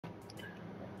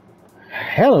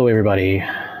Hello everybody,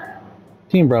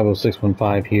 Team Bravo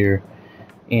 615 here,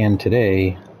 and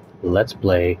today, let's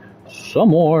play some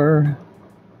more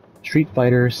Street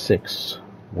Fighter 6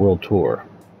 World Tour.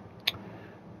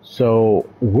 So,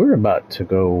 we're about to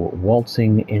go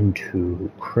waltzing into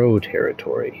Crow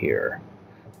territory here.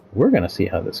 We're gonna see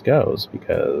how this goes,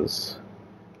 because,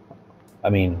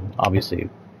 obviously,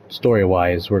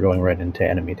 story-wise, we're going right into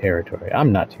enemy territory.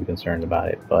 I'm not too concerned about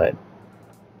it, but,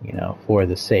 for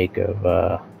the sake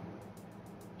of,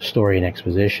 story and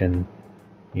exposition,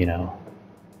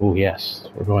 oh yes,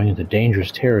 we're going into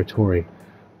dangerous territory.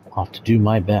 I'll have to do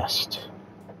my best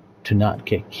to not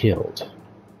get killed.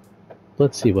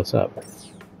 Let's see what's up.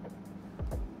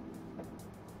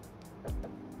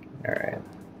 Alright.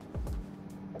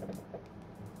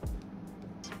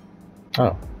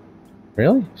 Oh.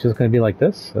 Really? It's just gonna be like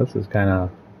this? This is kind of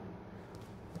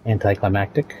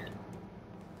anticlimactic.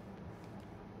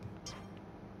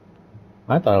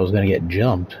 I thought I was gonna get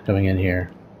jumped coming in here.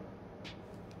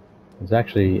 It's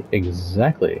actually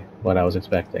exactly what I was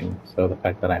expecting. So the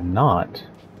fact that I'm not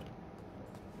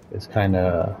is kind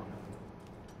of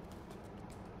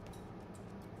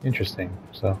interesting.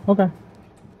 So, okay.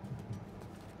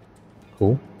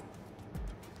 Cool.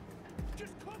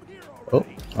 Oh,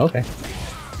 okay.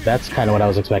 That's kind of what I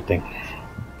was expecting.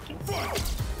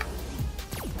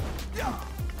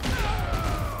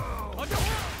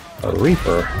 A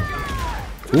Reaper.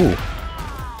 Ooh.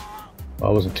 That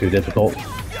wasn't too difficult.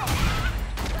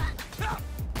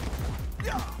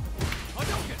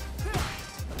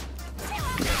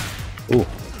 Ooh.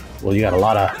 Well, you got a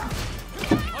lot of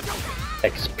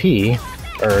XP,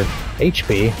 or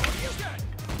HP.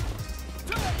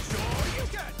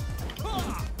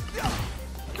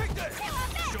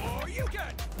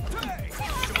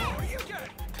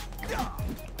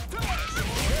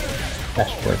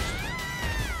 That's worth.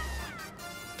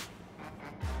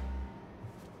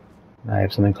 I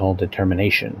have something called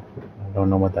determination. I don't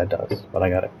know what that does, but I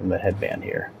got it from the headband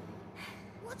here.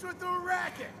 What's with the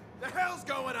racket? The hell's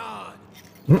going on?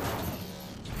 Oh!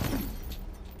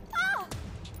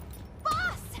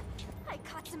 Boss! I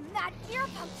caught some mad gear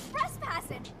pump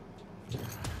trespassing!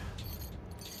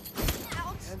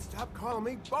 Ouch! And stop calling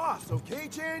me boss, okay,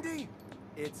 Chandy?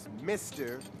 It's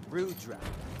Mr. Rudra.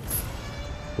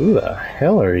 Who the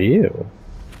hell are you?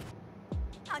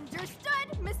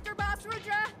 Understood, Mr. Boss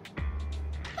Rudra!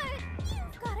 But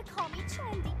you've gotta call me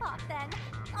Chandy Pop then.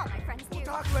 All my friends do. We'll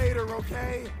talk later,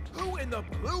 okay? Who in the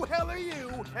blue hell are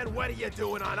you, and what are you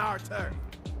doing on our turf?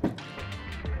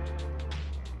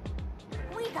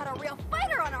 We got a real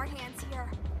fighter on our hands here.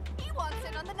 He wants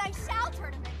in on the Nice Shao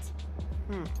tournament.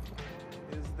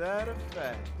 Is that a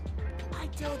fact? I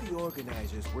tell the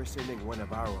organizers we're sending one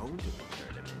of our own to the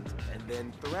tournament, and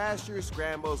then Thrasher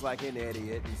scrambles like an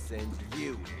idiot and sends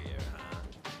you here, huh?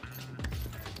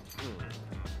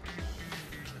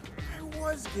 I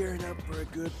was gearing up for a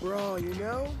good brawl, you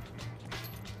know?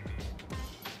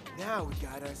 Now we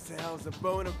got ourselves a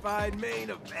bona fide main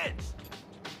event.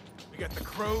 We got the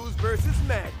Crows versus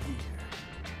Mad Gear.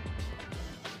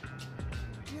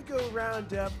 You go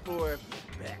round up for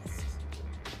the best.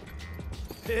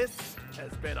 This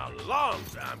has been a long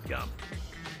time coming.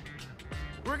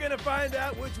 We're gonna find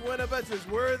out which one of us is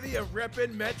worthy of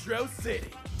repping Metro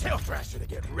City. Tell Thrasher to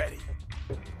get ready.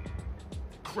 The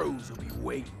Crows will be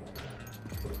waiting.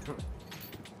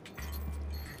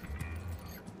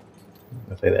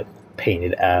 I say that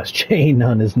painted ass chain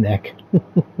on his neck.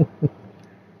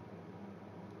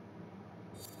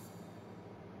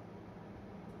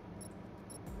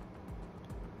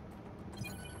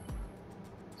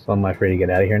 So am I free to get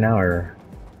out of here now, or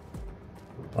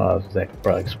I could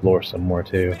probably explore some more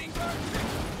too.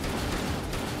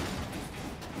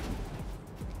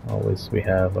 Always we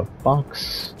have a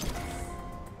box,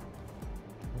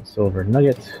 a silver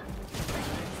nugget.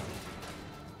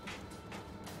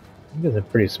 I think it's a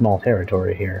pretty small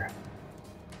territory here.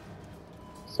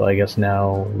 So I guess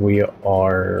now we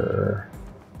are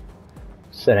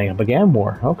setting up a Gam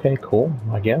War. Okay, cool,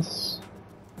 I guess.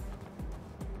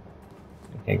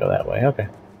 Can't go that way, okay.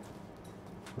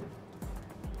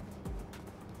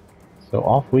 So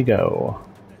off we go.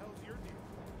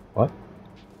 What?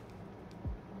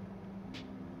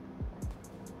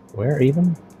 Where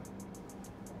even?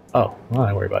 Oh, well,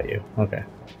 I worry about you. Okay.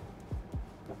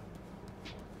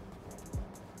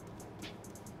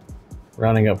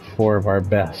 Rounding up 4 of our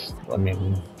best.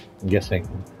 I'm guessing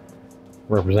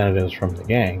representatives from the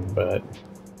gang, but...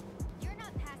 You're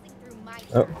not passing through my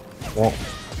Oh, well...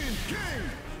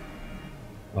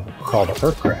 I'll call it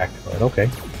her crack, but okay.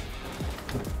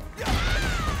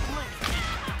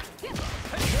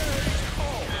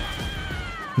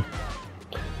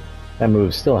 That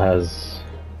move still has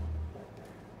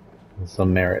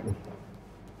some merit.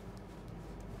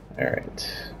 Alright.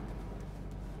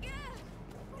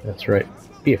 That's right.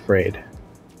 Be afraid.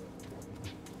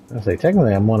 I say,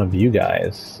 technically I'm one of you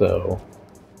guys, so...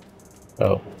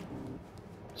 Oh.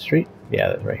 Street? Yeah,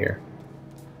 that's right here.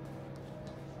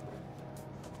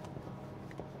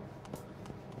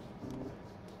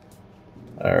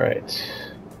 Alright.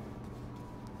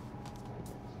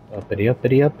 Uppity,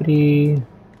 uppity, uppity.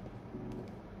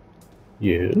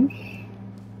 Yes.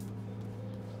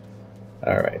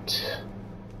 Alright.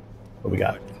 What we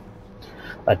got?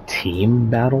 A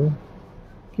team battle?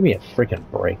 Give me a freaking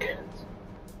break.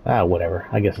 Ah, whatever.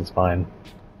 I guess it's fine.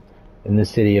 In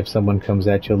this city, if someone comes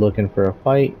at you looking for a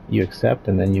fight, you accept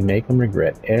and then you make them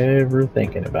regret ever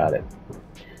thinking about it.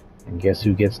 And guess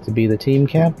who gets to be the team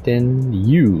captain?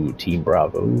 You, Team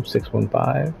Bravo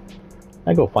 615.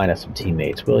 Now go find us some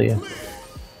teammates, will you?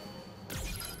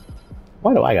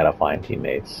 Why do I gotta find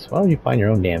teammates? Why don't you find your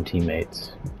own damn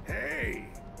teammates? Hey!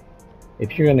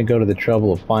 If you're gonna go to the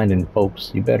trouble of finding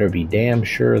folks, you better be damn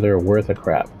sure they're worth a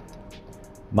crap.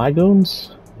 My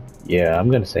goons? Yeah, I'm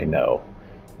gonna say no.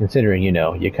 Considering, you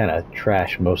know, you kinda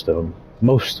trash most of them.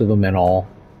 Most of them and all.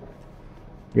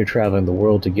 You're traveling the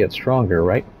world to get stronger,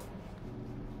 right?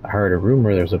 I heard a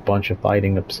rumor there's a bunch of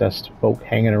fighting-obsessed folk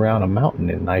hanging around a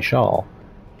mountain in Nishal.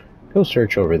 Go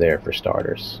search over there for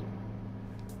starters.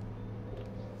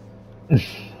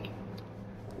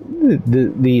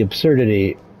 the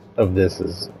absurdity of this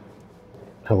is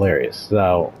hilarious.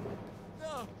 So,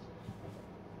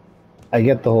 I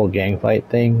get the whole gang fight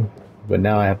thing, but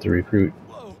now I have to recruit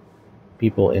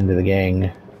people into the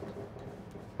gang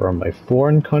from a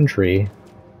foreign country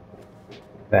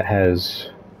that has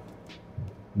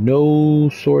no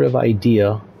sort of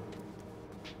idea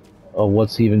of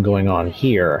what's even going on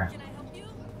here.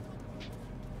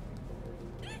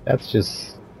 That's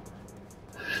just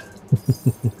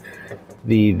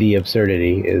the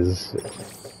absurdity is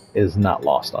not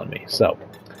lost on me. So,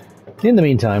 in the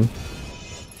meantime,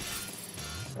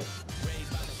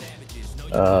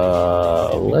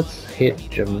 let's hit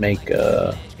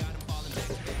Jamaica,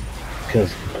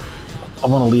 because I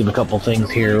want to leave a couple things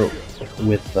here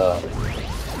with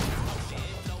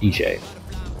DJ.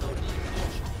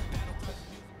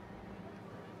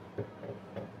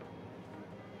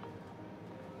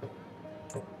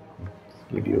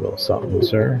 Give you a little something,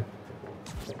 sir.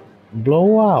 Blow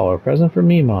wow, a present for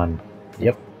me, man.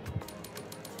 Yep.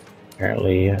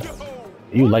 Apparently,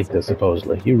 you like this,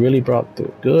 supposedly. You really brought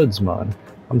the goods, man.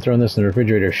 I'm throwing this in the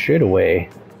refrigerator straight away.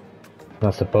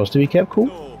 Not supposed to be kept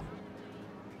cool?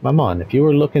 My man, if you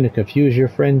were looking to confuse your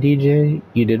friend DJ,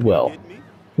 you did well.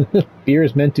 Beer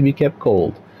is meant to be kept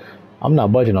cold. I'm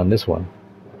not budging on this one.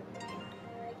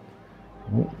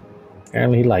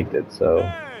 Apparently he liked it,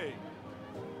 so...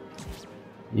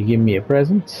 You give me a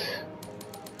present?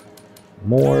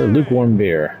 More lukewarm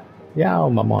beer. Yeah,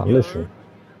 my man, listen.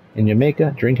 In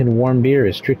Jamaica, drinking warm beer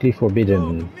is strictly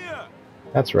forbidden.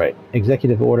 That's right.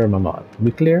 Executive order, my man.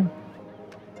 We clear?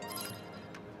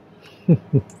 Come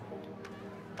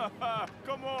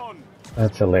on.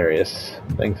 That's hilarious.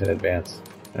 Thanks in advance.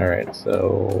 Alright,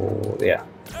 so... yeah.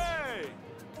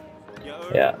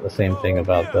 Yeah, the same thing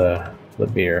about the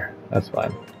beer. That's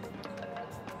fine.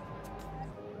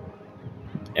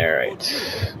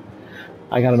 Alright.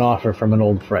 I got an offer from an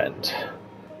old friend.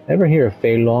 Ever hear of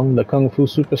Fei Long, the Kung Fu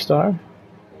superstar?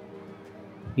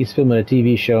 He's filming a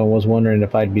TV show and was wondering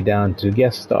if I'd be down to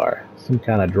guest star. Some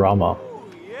kind of drama.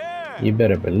 You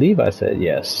better believe I said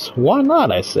yes. Why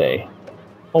not, I say?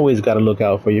 Always gotta look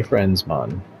out for your friends,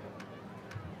 man.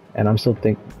 And I'm still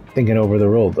thinking over the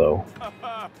role, though.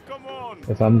 Come on.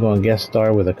 If I'm going guest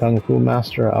star with a Kung Fu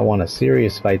master, I want a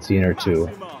serious fight scene or two.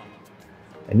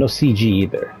 And no CG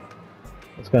either.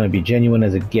 It's gonna be genuine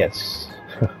as it gets.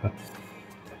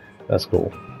 That's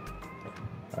cool.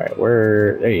 Alright,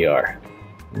 there you are,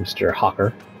 Mr.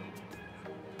 Hawker.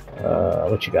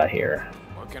 What you got here?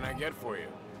 What can I get for you?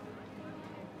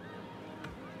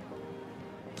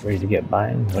 Ready to get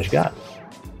buying? What you got?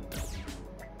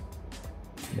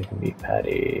 Make a meat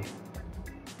patty.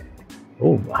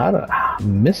 Oh, how did I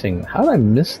miss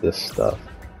this stuff?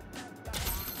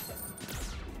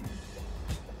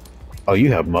 Oh,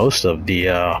 you have most of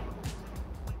the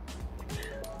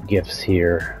gifts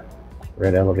here.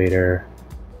 Red elevator.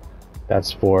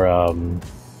 That's for I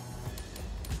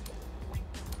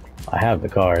have the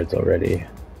cards already.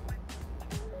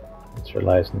 It's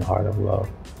relies in the heart of love.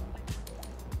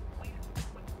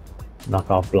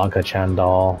 Knock off Blanca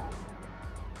Chandal.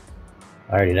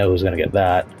 I already know who's gonna get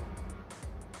that.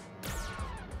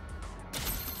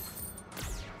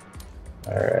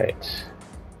 Alright.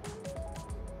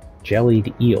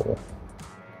 jellied eel.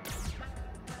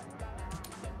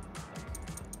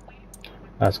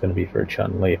 That's going to be for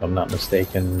Chun-Li, if I'm not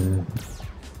mistaken.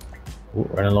 Ooh,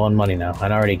 running low on money now.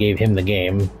 I already gave him the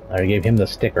game. I already gave him the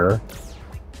sticker.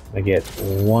 I get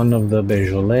one of the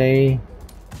Beaujolais.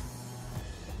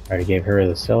 I already gave her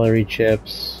the celery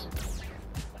chips.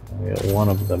 I get one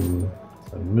of them,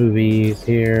 some movies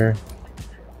here.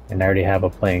 And I already have a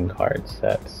playing card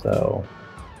set, so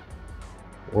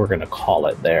we're going to call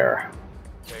it there.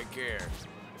 Take care.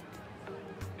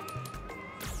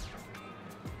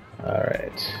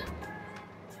 Alright.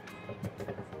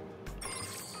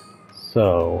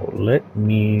 So, let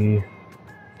me...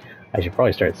 I should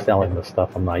probably start selling the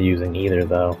stuff I'm not using either,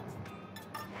 though.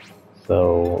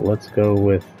 So, let's go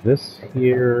with this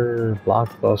here,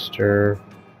 Blockbuster...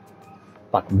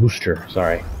 Blockbooster,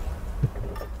 sorry.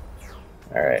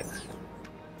 Alright.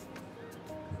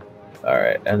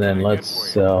 Alright, and then let's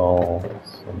sell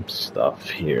some stuff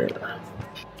here.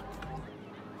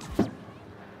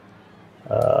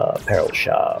 Apparel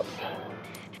shop.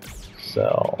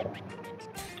 Sell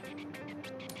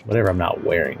whatever I'm not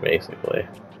wearing, basically.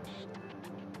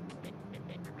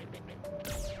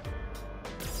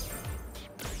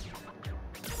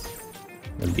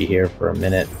 I'll be here for a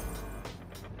minute.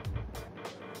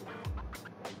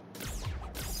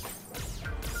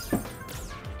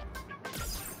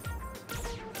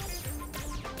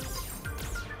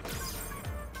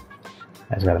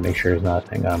 I just gotta make sure there's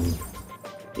nothing I'm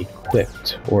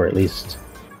equipped, or at least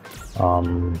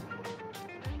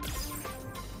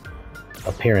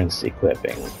appearance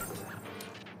equipping.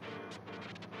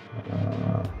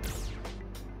 I'm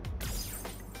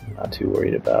not too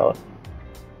worried about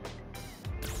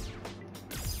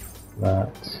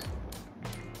that.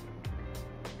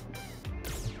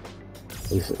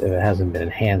 At least if it hasn't been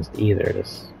enhanced either,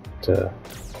 just to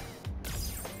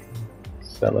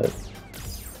sell it.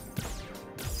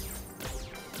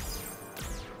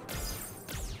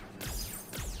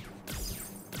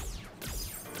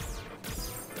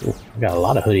 Ooh, got a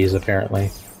lot of hoodies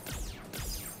apparently.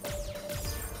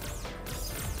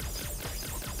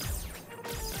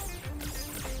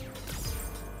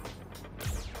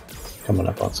 Coming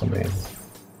up on something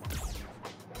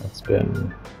that's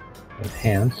been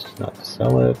enhanced, not to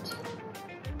sell it.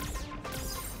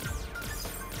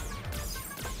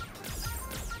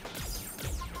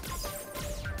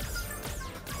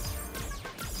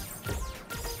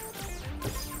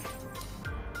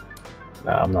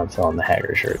 No, I'm not selling the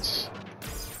Hager shirts.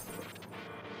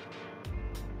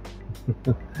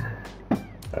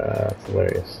 That's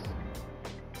hilarious.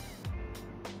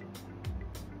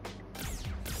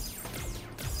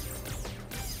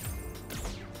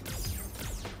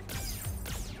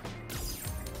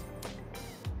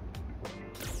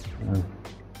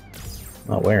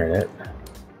 Not wearing it.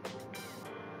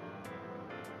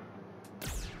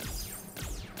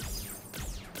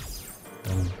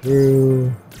 Going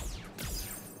through.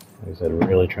 Like I said,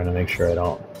 really trying to make sure I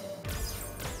don't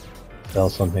sell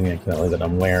something accidentally that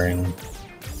I'm wearing.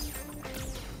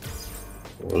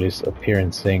 Or at least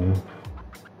appearancing.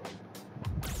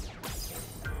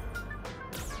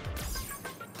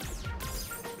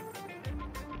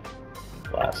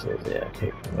 Glasses, yeah,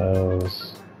 okay, for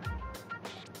those.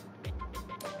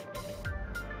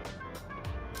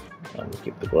 I'm gonna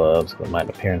keep the gloves, because I might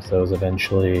appearance those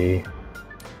eventually.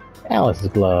 Alice's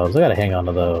gloves, I gotta hang on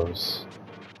to those.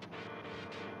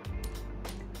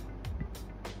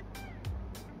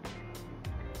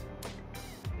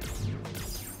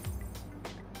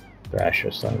 Thrasher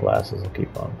sunglasses,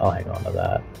 I'll hang on to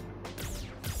that.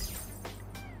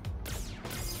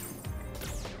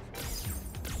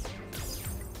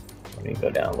 Let me go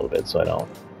down a little bit so I don't...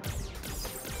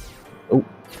 Oh,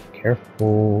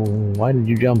 careful, why did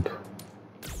you jump?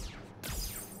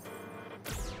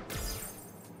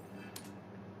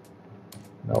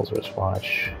 Mel's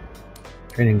wristwatch,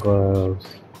 training gloves,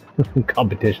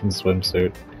 competition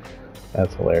swimsuit.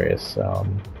 That's hilarious. A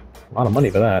lot of money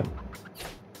for that.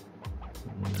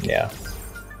 Yeah.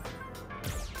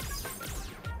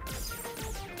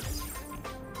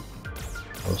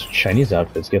 Those Chinese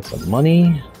outfits get some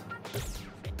money.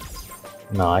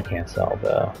 No, I can't sell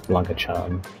the Blanca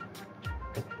Chan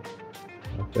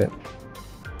outfit.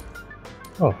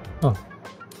 Oh.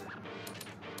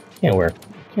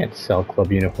 Can't sell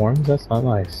club uniforms, that's not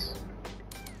nice.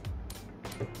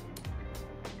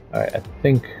 Alright, I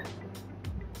think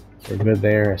we're good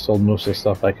there. I sold most of the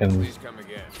stuff I can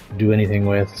do anything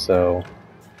with, so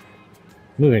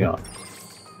moving on.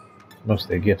 Most of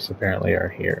the gifts apparently are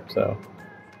here, so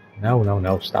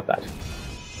no, stop that.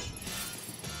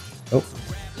 Oh,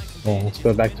 well, let's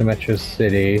go back to Metro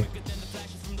City.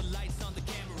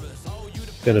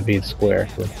 Gonna beat square.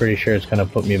 I'm pretty sure it's gonna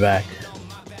put me back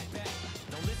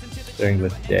during the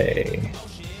day.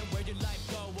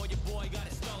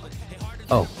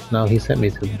 Oh, no, he sent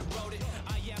me to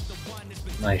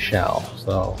I shall,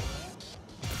 so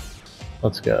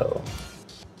let's go.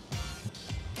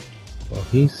 Well,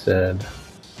 he said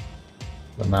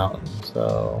the mountain,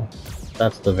 so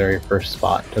that's the very first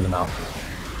spot to the mountain.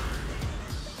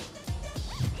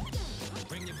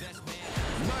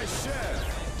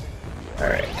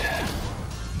 Alright.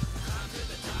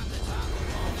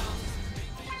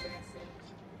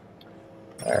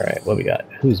 Alright, what we got?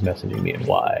 Who's messaging me and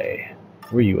why?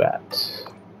 Where you at?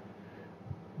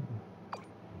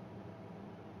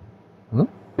 Huh?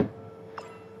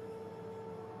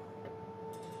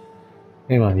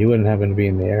 Hey man, you wouldn't happen to be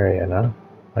in the area, no?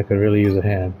 I could really use a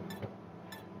hand.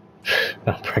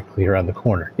 Not practically around the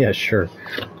corner. Yeah, sure.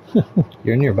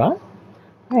 You're nearby?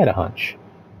 I had a hunch.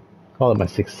 Call it my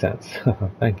sixth sense.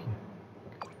 Thank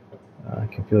you. I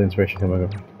can feel the inspiration coming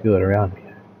over. I can feel it around me.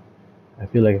 I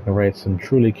feel like I can write some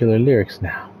truly killer lyrics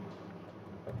now.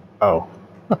 Oh.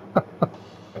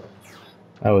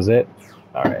 That was it?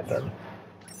 Alright then.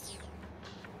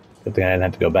 Good thing I didn't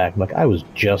have to go back. Look, I was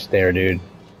just there, dude.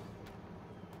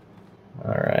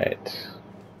 Alright.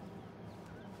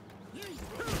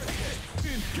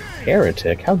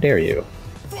 Heretic? How dare you?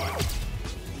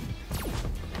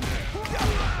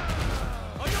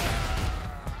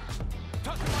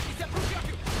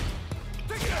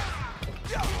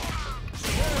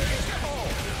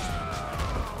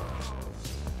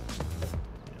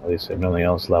 At least if nothing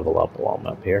else, level up while I'm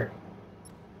up here.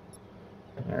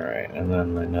 Alright, and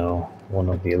then I know one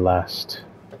of the last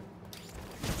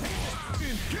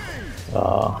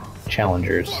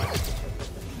challengers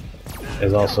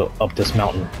is also up this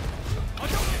mountain.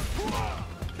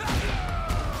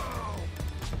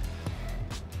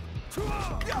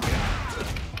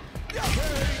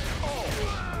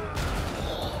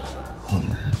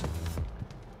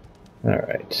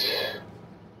 Alright.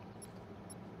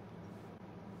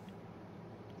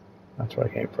 That's where I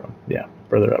came from. Yeah,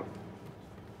 further up.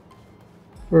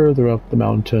 Further up the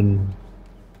mountain.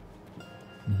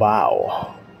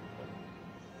 Wow.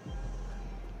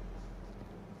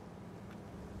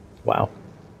 Wow.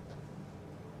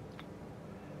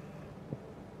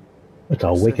 It's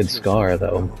a wicked scar,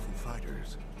 though.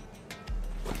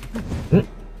 You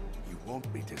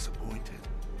won't be disappointed.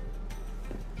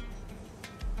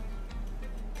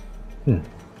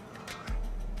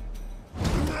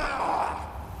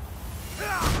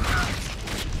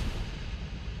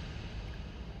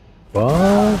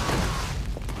 What?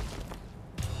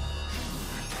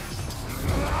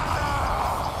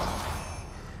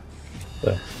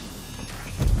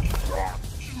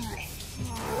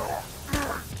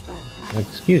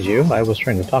 Excuse you, I was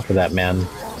trying to talk to that man.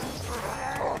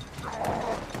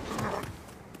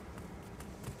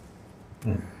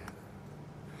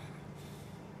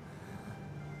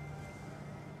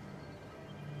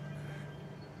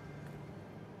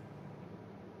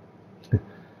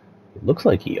 It looks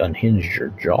like he unhinged your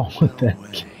jaw with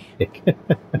that kick.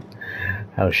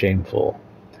 How shameful.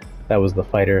 That was the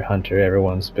fighter hunter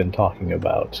everyone's been talking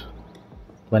about.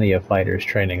 Plenty of fighters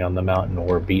training on the mountain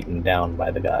were beaten down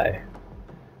by the guy.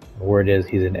 The word is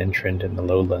he's an entrant in the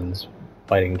Lowlands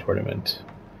fighting tournament.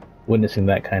 Witnessing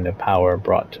that kind of power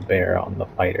brought to bear on the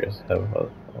fighters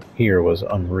here was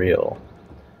unreal.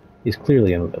 He's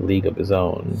clearly in a league of his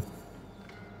own.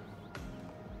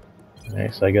 Okay,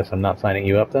 so I guess I'm not signing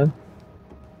you up then?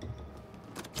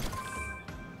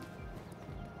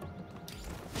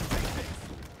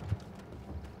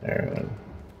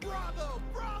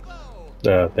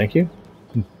 There. Thank you.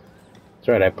 That's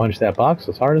right, I punched that box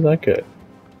as hard as I could.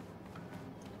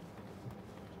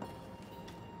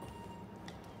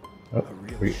 Oh,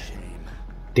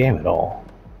 damn it all.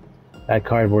 That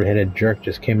cardboard-headed jerk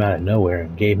just came out of nowhere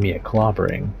and gave me a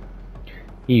clobbering.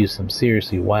 He used some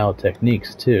seriously wild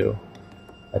techniques, too.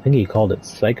 I think he called it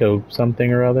psycho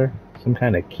something or other. Some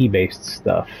kind of key-based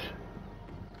stuff.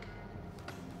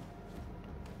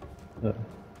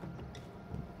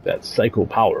 That psycho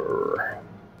power.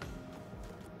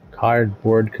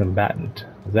 Cardboard combatant.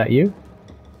 Is that you?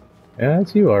 Yeah,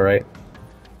 that's you, alright.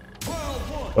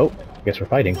 Oh, I guess we're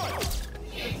fighting.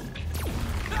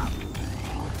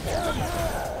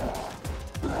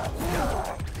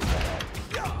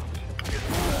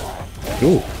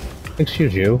 Ooh,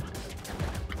 excuse you.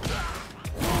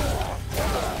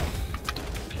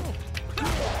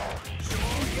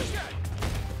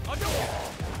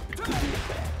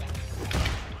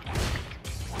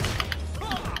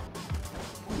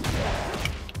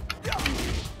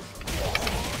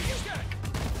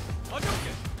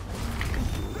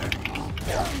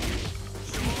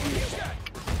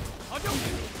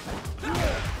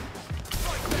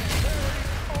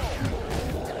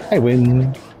 I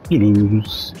win. You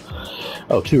lose.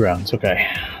 Oh, 2 rounds. Okay.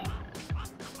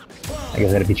 I guess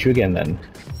I gotta beat you again then.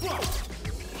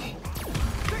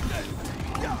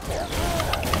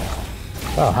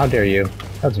 Oh, how dare you.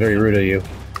 That's very rude of you.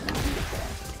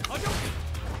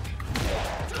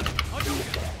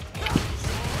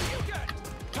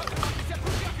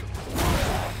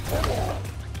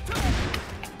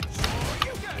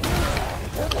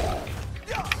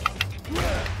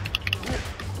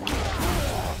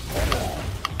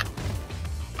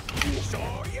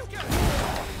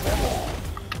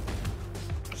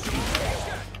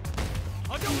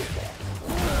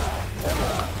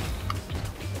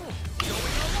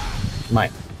 Mine.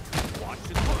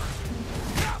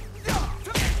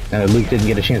 Now Luke didn't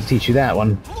get a chance to teach you that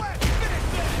one.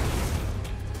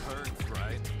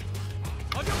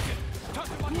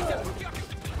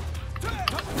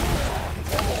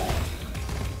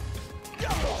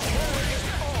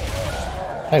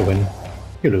 I win.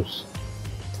 You lose.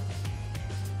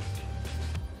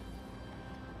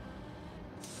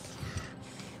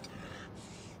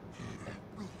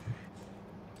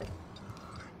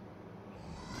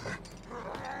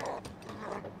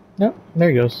 Nope, there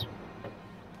he goes.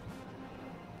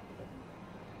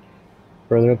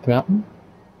 Further up the mountain?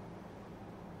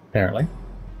 Apparently.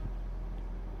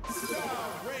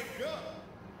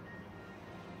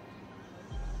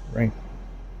 Rank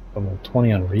level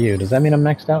 20 on Ryu. Does that mean I'm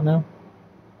maxed out now?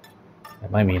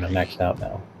 That might mean I'm maxed out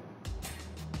now.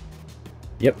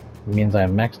 Yep, it means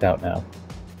I'm maxed out now.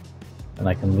 And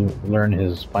I can learn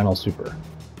his final super.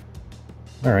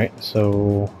 Alright,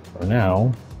 so for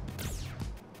now,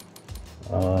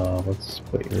 let's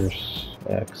put your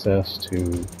access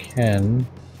to Ken,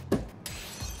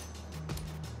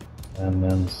 and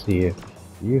then see if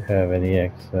you have any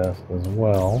access as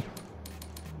well,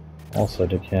 also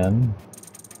to Ken.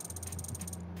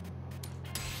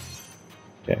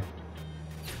 Okay.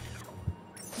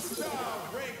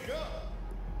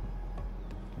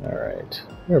 Alright,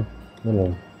 we're a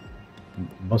little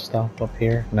bus stop up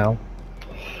here? No?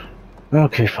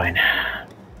 Okay, fine.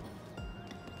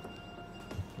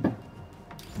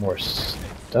 More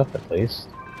stuff at least.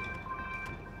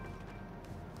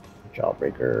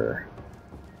 Jawbreaker.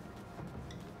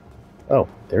 Oh,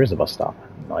 there is a bus stop.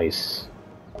 Nice.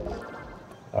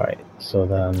 Alright, so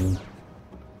then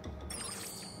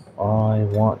I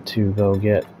want to go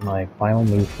get my final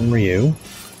move from Ryu.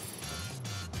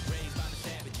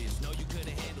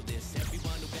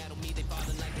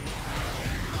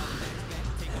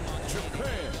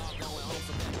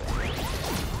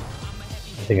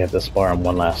 I think I have to spar him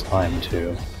one last time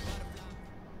too.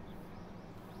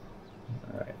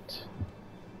 Alright.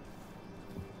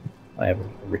 I have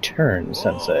returned,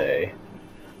 Sensei.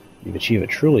 You've achieved a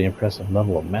truly impressive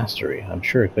level of mastery. I'm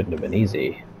sure it couldn't have been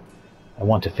easy. I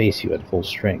want to face you at full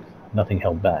strength. Nothing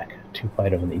held back. 2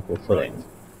 fight on an equal footing.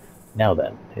 Now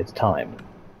then, it's time.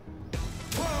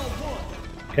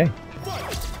 Okay.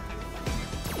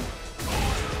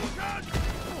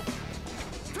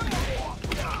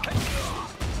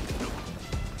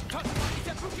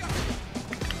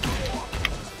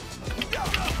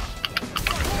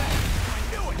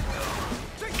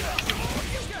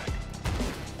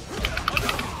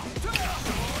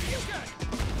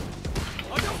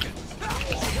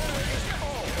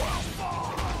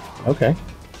 Okay,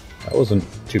 that wasn't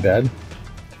too bad.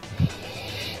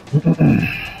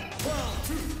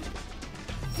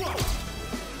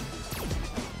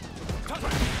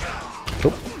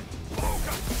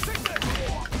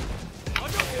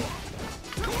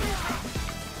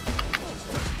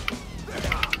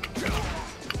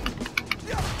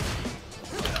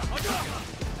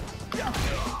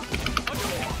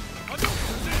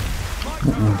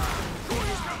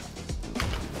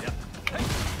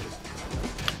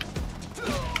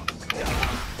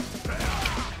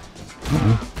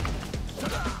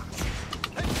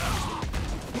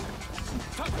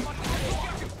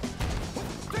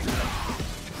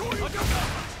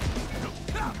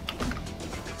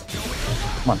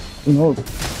 Come on. No.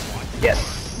 Yes.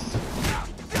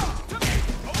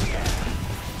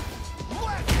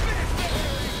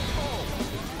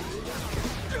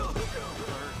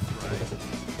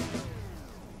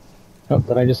 Oh,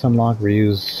 did I just unlock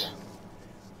Ryu's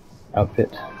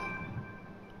outfit?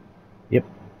 Yep.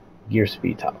 Gear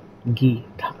speed top.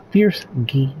 Fierce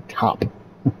Gi top.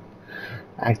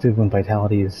 Active when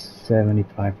vitality is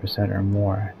 75% or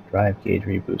more. Drive gauge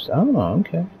reboost. Oh,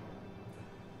 okay.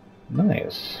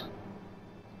 Nice.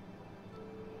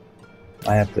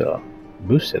 I have to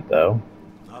boost it though.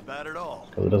 Not bad at all.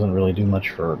 Because it doesn't really do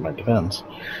much for my defense.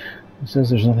 It says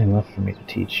there's nothing left for me to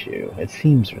teach you. It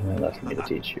seems there's nothing left for me to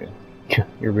teach you.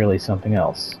 You're really something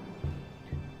else.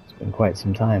 It's been quite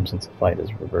some time since a fight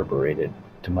has reverberated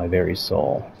to my very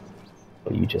soul.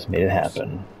 But you just made it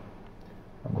happen.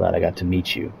 I'm glad I got to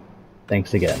meet you.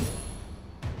 Thanks again.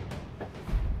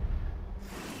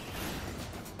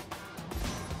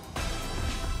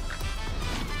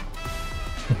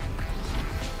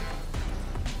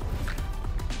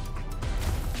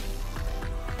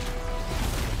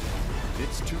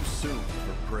 It's too soon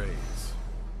for praise.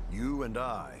 You and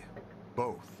I,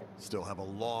 both, still have a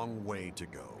long way to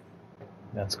go.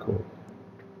 That's cool.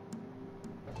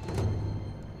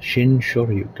 Shin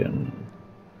Shoryuken.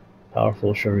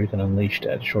 Powerful Shoryuken unleashed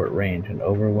at short range, an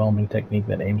overwhelming technique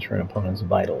that aims for an opponent's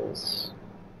vitals.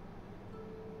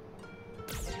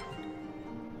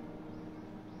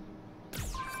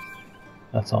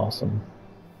 That's awesome.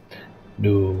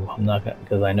 No, I'm not gonna,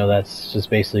 because I know that's just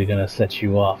basically gonna set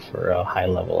you off for a high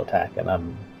level attack, and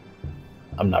I'm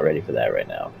not ready for that right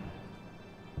now.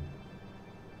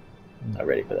 I'm not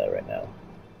ready for that right now.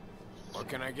 What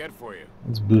can I get for you?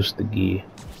 Let's boost the gi.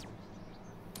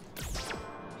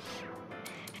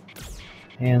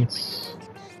 Pants.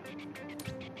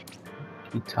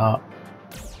 Gi top.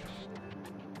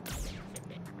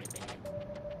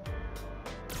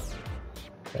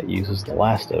 That uses the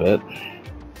last of it.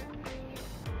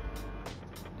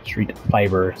 Street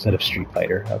Fiber instead of Street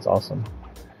Fighter. That's awesome.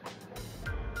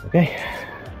 Okay.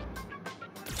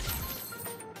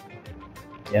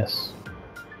 Yes.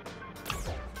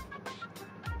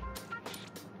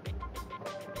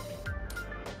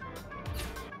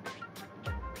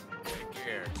 Take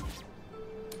care.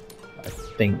 I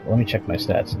think, let me check my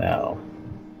stats now.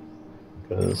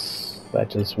 Because that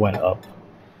just went up.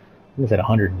 What was it,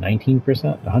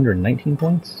 119%? 119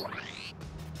 points?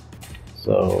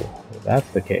 So, if that's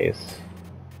the case,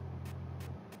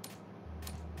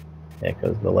 yeah,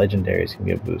 because the legendaries can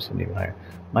get boosted even higher.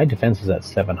 My defense is at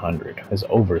 700, is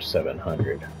over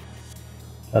 700.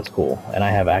 That's cool, and I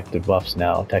have active buffs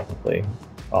now, technically,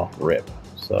 off rip,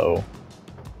 so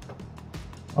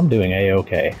I'm doing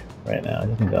a-okay right now. I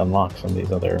just need to unlock some of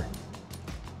these other,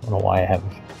 I don't know why I have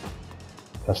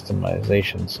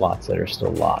customization slots that are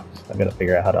still locked. I've got to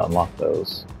figure out how to unlock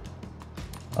those.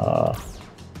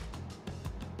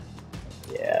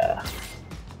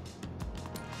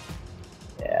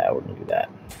 Yeah, we're gonna do that.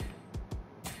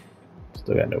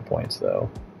 Still got no points though.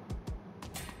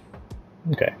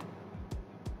 Okay.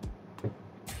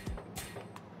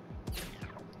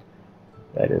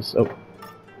 That is, oh,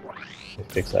 I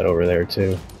fix that over there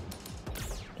too,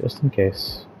 just in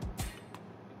case.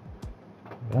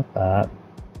 Got that.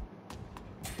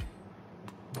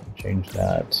 Change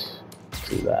that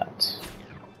to that.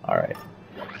 Alright.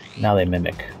 Now they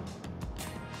mimic.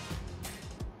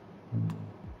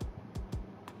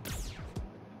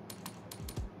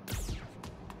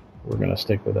 We're gonna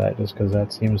stick with that just because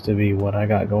that seems to be what I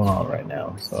got going on right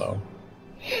now, so.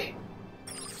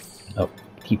 Oh,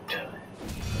 keep.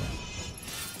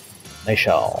 My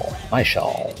shawl. My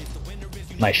shawl.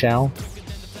 My shawl?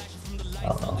 I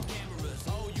don't know.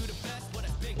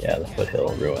 Yeah, the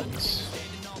Foothill Ruins.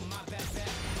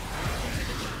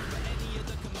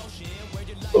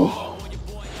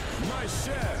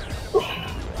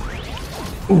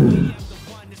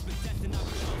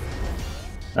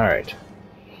 Alright.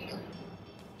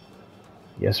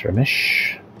 Yes,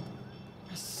 Ramesh.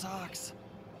 This sucks.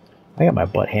 I got my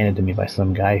butt handed to me by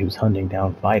some guy who's hunting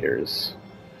down fighters.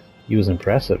 He was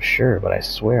impressive, sure, but I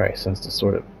swear I sensed a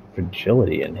sort of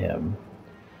fragility in him.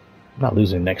 I'm not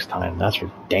losing next time, that's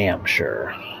for damn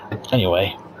sure.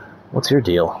 Anyway, what's your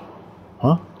deal?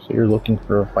 Huh? So you're looking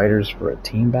for fighters for a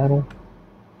team battle?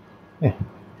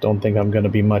 Don't think I'm gonna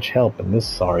be much help in this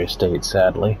sorry state,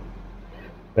 sadly.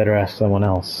 Better ask someone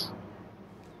else.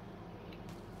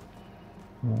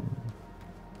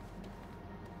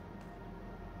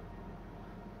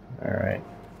 Alright,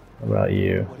 what about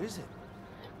you? What is it?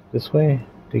 This way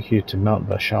takes you to Mount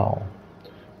Vashal.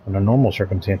 Under normal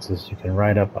circumstances, you can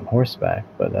ride up on horseback,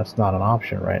 but that's not an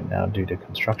option right now due to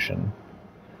construction.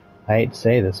 I hate to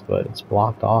say this, but it's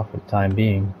blocked off for the time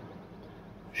being.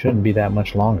 Shouldn't be that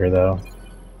much longer, though.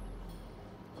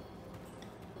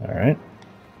 Alright.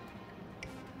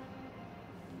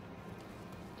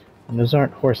 And those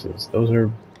aren't horses, those are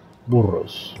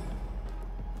burros.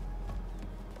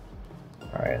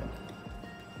 Alright.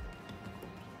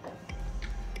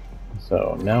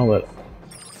 So, now what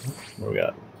do we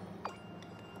got?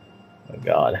 Oh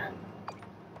god.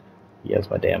 He has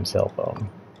my damn cell phone.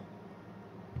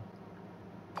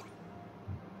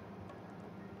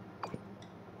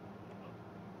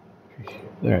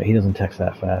 Alright, he doesn't text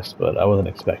that fast, but I wasn't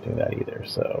expecting that either,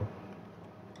 so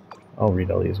I'll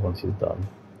read all these once he's done.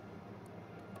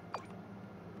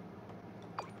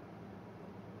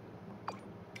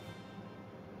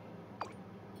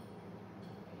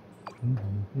 Alright,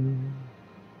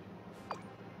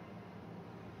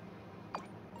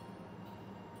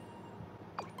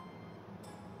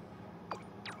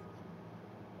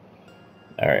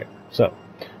 so,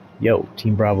 yo,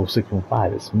 Team Bravo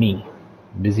 615, it's me.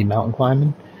 Busy mountain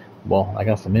climbing? Well, I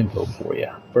got some info for you.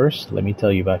 First, let me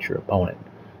tell you about your opponent.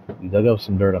 We dug up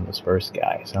some dirt on this first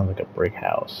guy. Sounds like a brick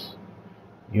house.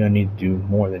 You're gonna need to do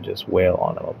more than just wail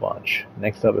on him a bunch.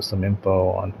 Next up is some info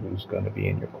on who's gonna be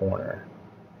in your corner.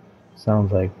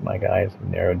 Sounds like my guys have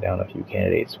narrowed down a few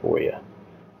candidates for you.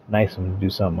 Nice of them to do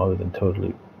something other than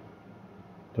totally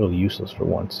useless for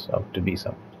once, to be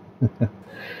something.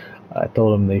 I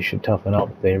told them they should toughen up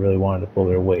if they really wanted to pull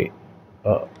their weight.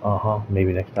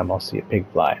 Maybe next time I'll see a pig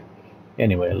fly.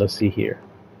 Anyway, let's see here.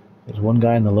 There's one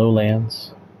guy in the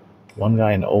lowlands, one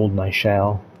guy in Old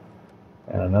Nishal,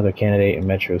 and another candidate in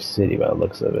Metro City by the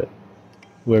looks of it.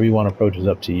 Whoever you want to approach is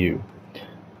up to you.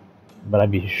 But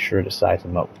I'd be sure to size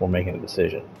them up before making a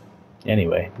decision.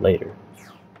 Anyway, later.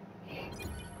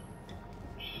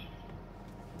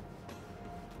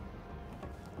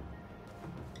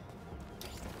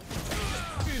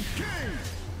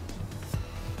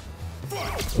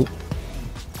 Ooh.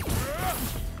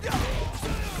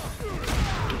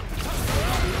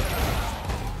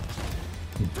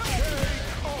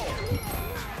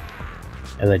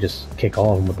 As I just kick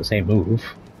all of them with the same move.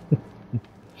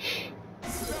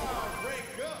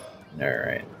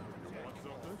 Alright.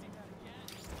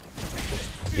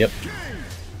 Yep.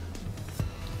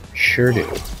 Sure do.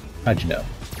 How'd you know?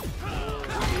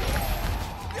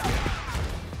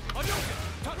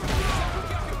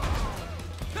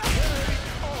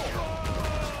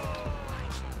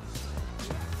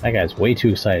 That guy's way too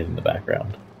excited in the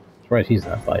background. That's right, he's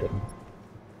not fighting.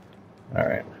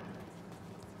 Alright.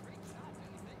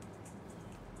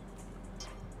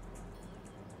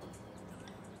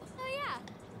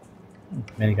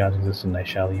 Many gods exist in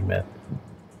Nishali myth.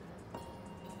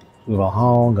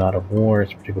 Suval, god of war,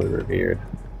 is particularly revered.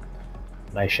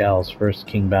 Nishal's first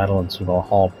king battle in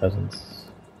Suval presence.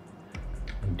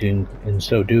 In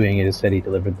so doing, it is said he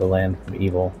delivered the land from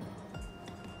evil.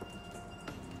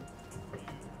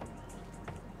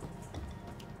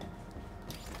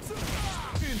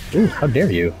 Ooh, how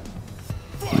dare you!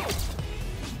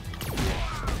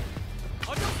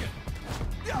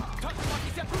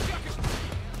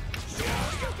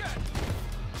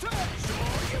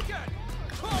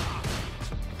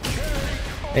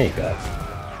 There you go.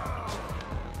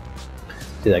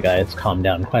 See that guy, it's calmed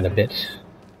down quite a bit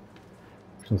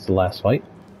since the last fight.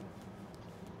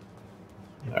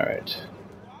 Alright.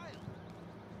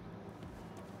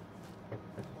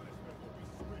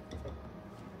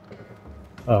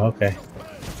 Oh, okay.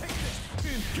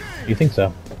 You think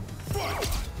so?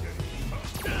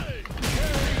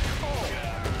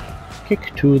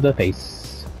 Kick to the face.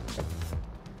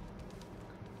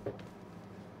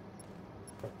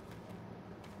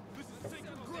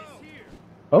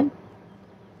 Oh.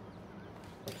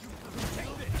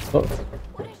 Oh.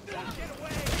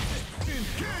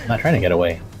 I'm not trying to get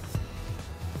away.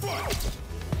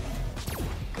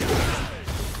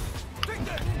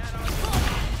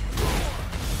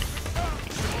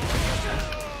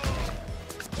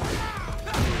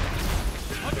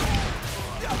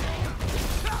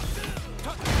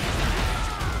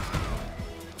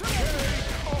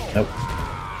 Nope.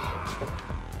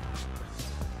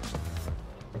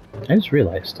 I just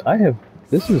realized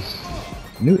this is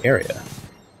a new area.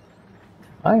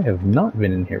 I have not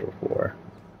been in here before.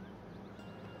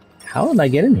 How did I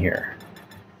get in here?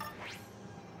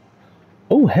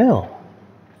 Oh hell!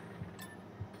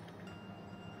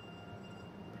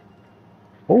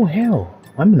 Oh hell!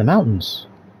 I'm in the mountains.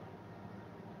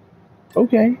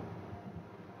 Okay.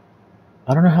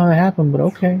 I don't know how that happened, but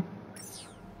okay.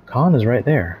 Khan is right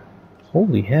there.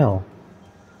 Holy hell.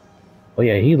 Oh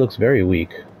yeah, he looks very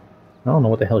weak. I don't know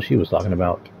what the hell she was talking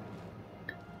about.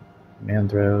 Man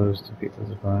throws, defeats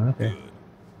the fun. Okay.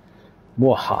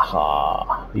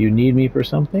 Wahaha. You need me for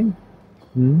something?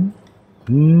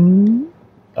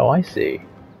 Oh, I see.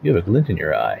 You have a glint in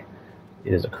your eye.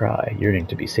 It is a cry, yearning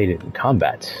to be sated in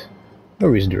combat. No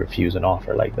reason to refuse an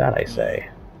offer like that, I say.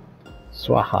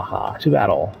 Swahaha. To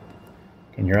battle.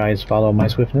 Can your eyes follow my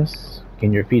swiftness?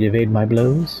 Can your feet evade my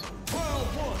blows?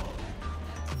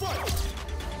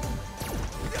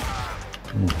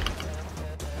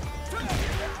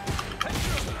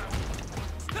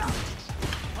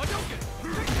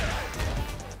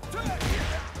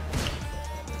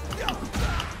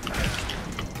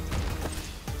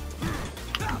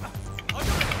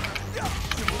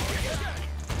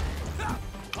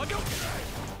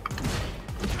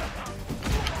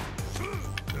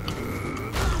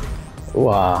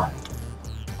 Wow.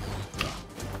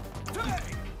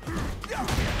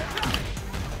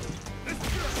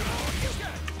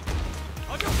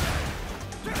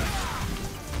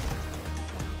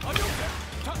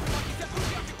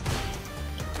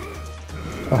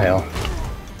 Oh hell.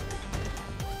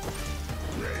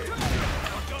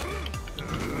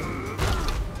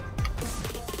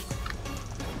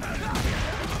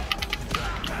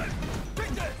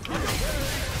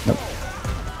 Nope.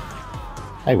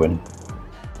 I wouldn't.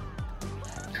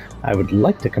 I would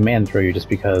like to command throw you just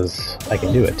because I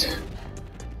can do it.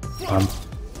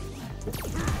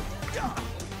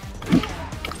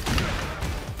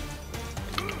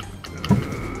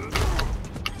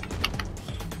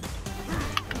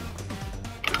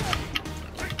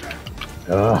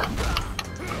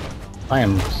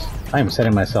 I am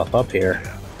setting myself up here.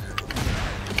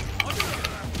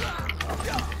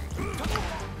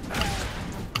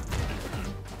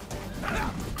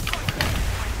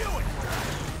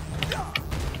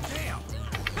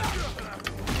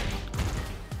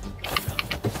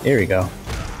 There we go.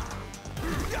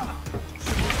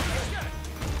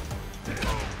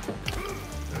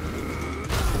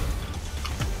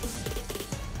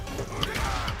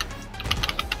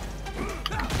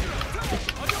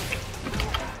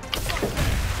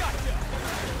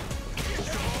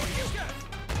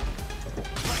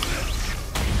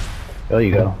 There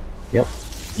you go. Yep.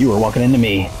 You were walking into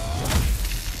me.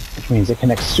 Which means it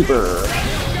connects super.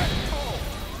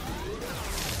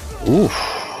 Oof.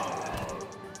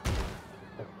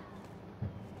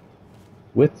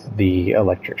 With the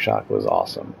electric shock was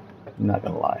awesome. I'm not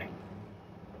gonna lie.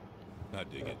 I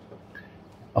dig it.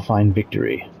 A fine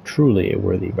victory. Truly a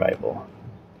worthy rival.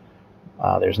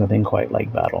 There's nothing quite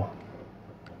like battle.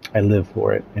 I live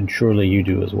for it, and surely you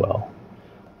do as well.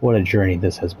 What a journey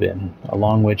this has been,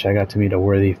 along which I got to meet a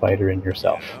worthy fighter in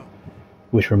yourself.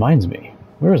 Which reminds me,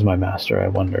 where is my master, I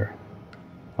wonder?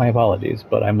 My apologies,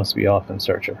 but I must be off in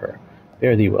search of her.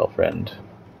 Fare thee well, friend.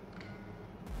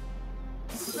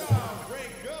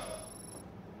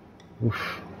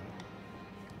 Oof.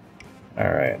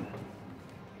 Alright.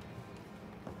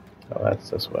 Oh, that's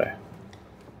this way.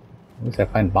 At least I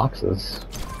find boxes.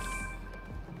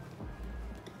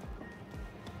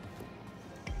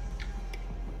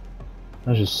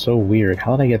 That was just so weird.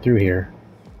 How did I get through here?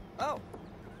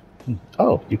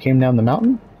 Oh, you came down the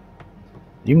mountain?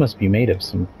 You must be made of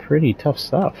some pretty tough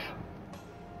stuff.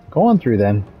 Go on through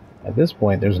then. At this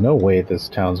point, there's no way this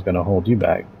town's gonna hold you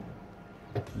back.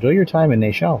 Enjoy your time in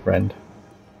Nashal, friend.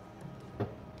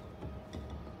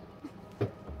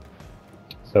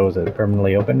 So is it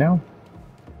permanently open now?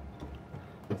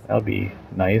 That would be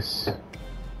nice. That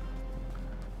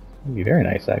would be very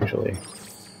nice, actually.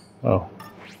 Oh.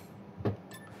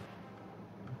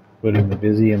 Putting the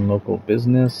busy and local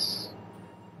business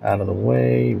out of the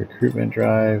way. Recruitment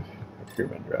drive.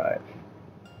 Recruitment drive.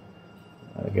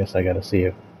 I guess I gotta see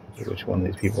which one of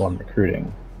these people I'm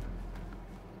recruiting.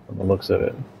 From the looks of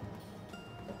it.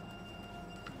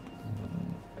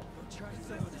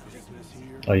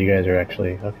 Oh, you guys are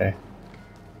actually okay.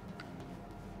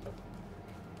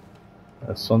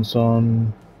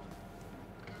 Sonson,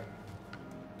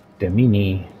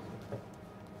 Demini,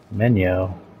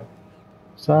 Menyo.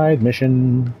 Side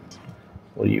mission.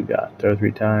 What do you got? Throw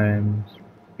 3 times.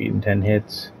 Beaten 10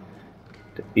 hits.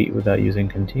 Defeat without using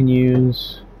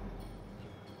continues.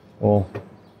 Well,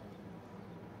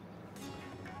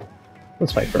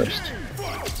 let's fight first.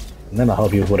 And then I'll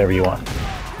help you with whatever you want.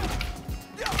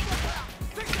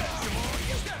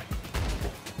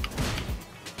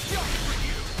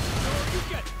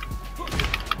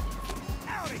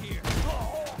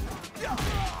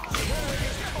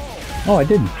 Oh, I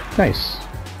did. Nice.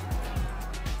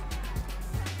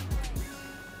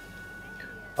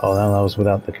 Oh, that was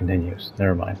without the continues.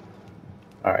 Never mind.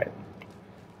 Alright.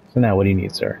 So now what do you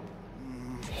need, sir?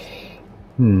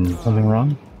 Something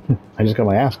wrong? I just got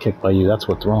my ass kicked by you, that's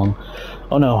what's wrong.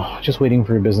 Oh no, just waiting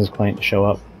for your business client to show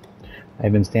up.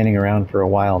 I've been standing around for a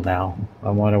while now. I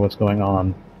wonder what's going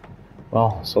on.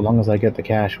 Well, so long as I get the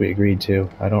cash we agreed to,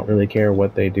 I don't really care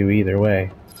what they do either way.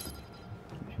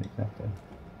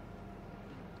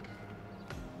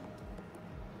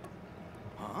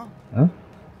 Huh?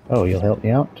 Oh, you'll help me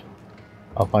out?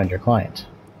 I'll find your client.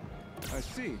 I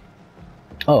see.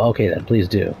 Oh, okay then, please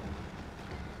do.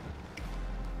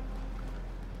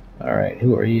 Alright,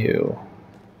 who are you?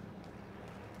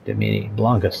 Demini,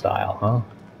 Blanca style, huh?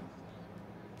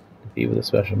 Defeat with a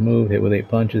special move, hit with 8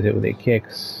 punches, hit with 8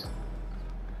 kicks.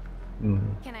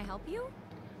 Can I help you?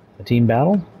 A team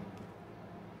battle?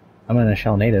 I'm a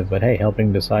Nashal native, but hey,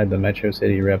 helping decide the Metro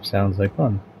City rep sounds like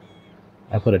fun.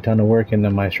 I put a ton of work into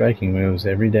my striking moves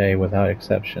every day without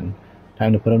exception.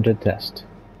 Time to put them to test.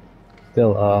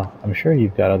 Still, I'm sure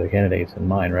you've got other candidates in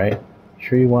mind, right?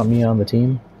 Sure you want me on the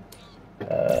team?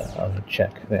 I'll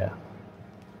check, yeah.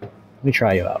 Let me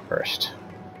try you out first.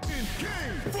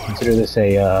 Consider this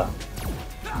a,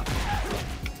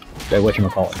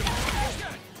 whatchamacallit.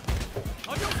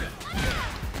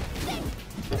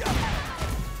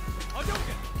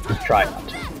 Just try it.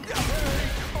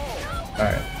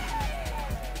 Alright.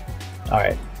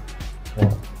 Alright.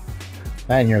 Well,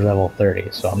 and you're level 30,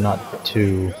 so I'm not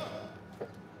too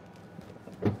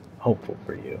hopeful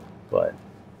for you, but,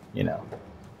 you know.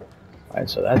 Alright,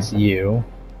 so that's you.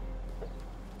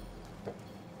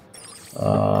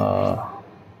 Go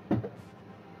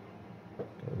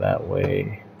that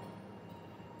way.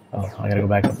 Oh, I gotta go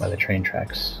back up by the train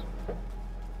tracks.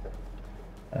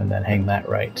 And then hang that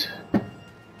right.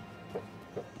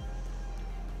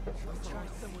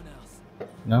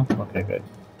 No? Okay, good.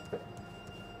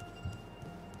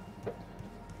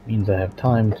 Means I have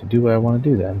time to do what I want to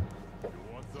do then.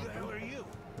 Who the hell are you?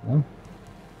 No?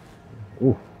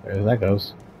 Ooh, there that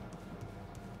goes.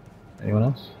 Anyone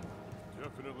else?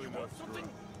 Definitely not something.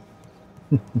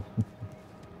 What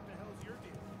the hell's your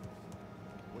deal?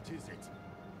 What is it?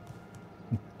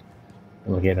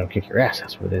 Look, yeah, don't kick your ass,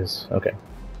 that's what it is. Okay.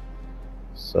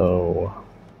 So...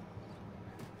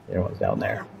 everyone's down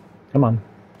there. Come on.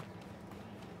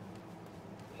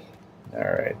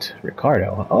 Alright,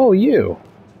 Ricardo. Oh, you!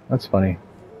 That's funny.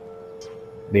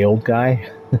 The old guy?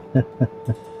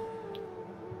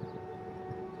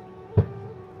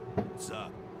 What's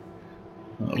up?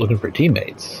 Looking for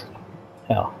teammates.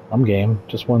 Hell, I'm game.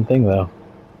 Just one thing, though.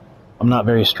 I'm not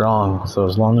very strong, so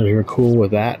as long as you're cool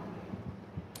with that...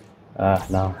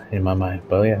 no, in my mind.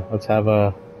 But yeah, let's have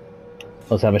a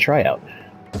tryout.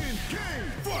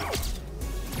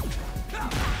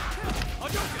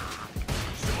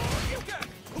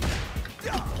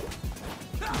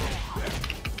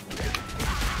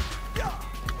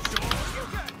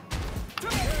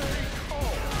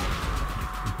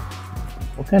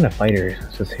 What kind of fighter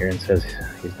sits here and says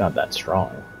he's not that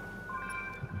strong?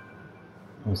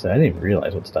 I didn't even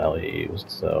realize what style he used,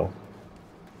 so...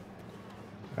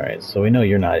 Alright, so we know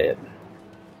you're not it.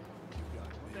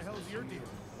 What the hell's your deal?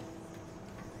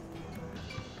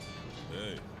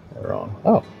 Hey. Arong.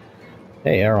 Oh!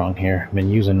 Hey, Arong here. Been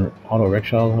using auto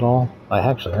rickshaws at all? I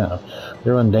actually have.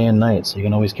 They run day and night, so you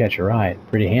can always catch a ride.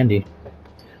 Pretty handy.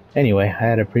 Anyway, I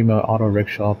had a Primo auto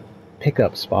rickshaw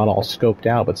pickup spot all scoped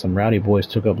out, but some rowdy boys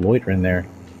took up loitering there.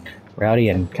 Rowdy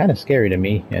and kind of scary to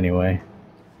me, anyway.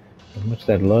 As much as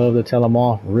I'd love to tell them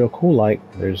off real cool like,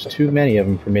 there's too many of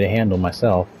them for me to handle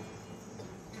myself.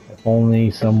 If only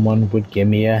someone would give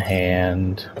me a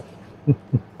hand.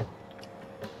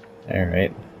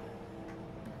 Alright.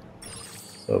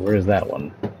 So where's that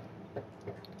one?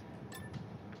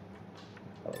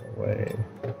 Other way.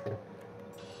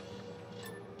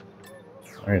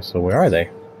 Alright, so where are they?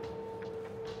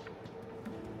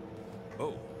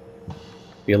 Oh.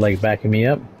 Feel like backing me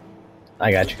up?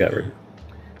 I got you covered.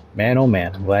 Man, oh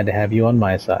man, I'm glad to have you on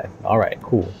my side. Alright,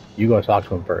 cool. You go talk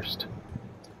to him first.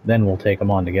 Then we'll take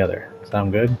them on together.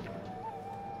 Sound good?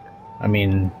 I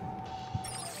mean,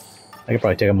 I could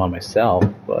probably take them on myself,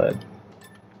 but...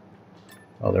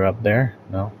 Oh, they're up there?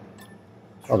 No.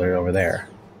 Oh, they're over there.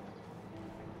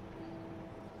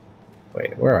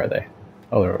 Wait, where are they?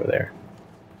 Oh, they're over there.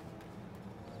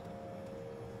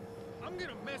 I'm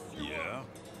gonna mess you up.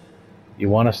 You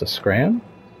want us to scram?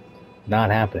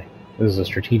 Not happening. This is a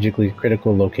strategically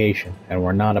critical location, and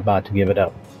we're not about to give it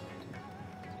up.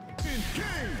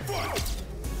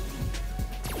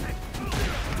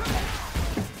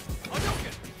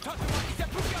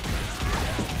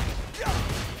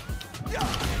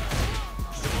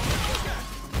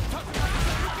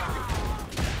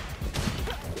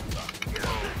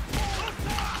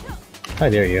 How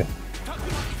dare you?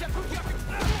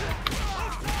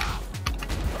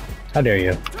 How dare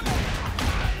you?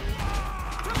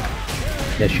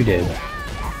 Yes, you did.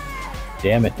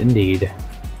 Damn it, indeed.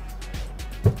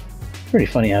 Pretty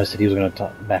funny how he said he was going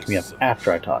to back me up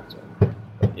after I talked to him.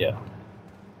 But yeah.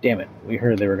 Damn it, we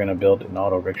heard they were going to build an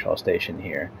auto rickshaw station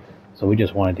here, so we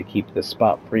just wanted to keep this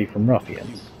spot free from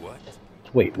ruffians. What?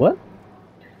 Wait, what?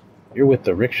 You're with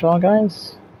the rickshaw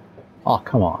guys? Oh,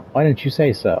 come on. Why didn't you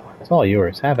say so? It's all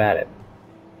yours. Have at it.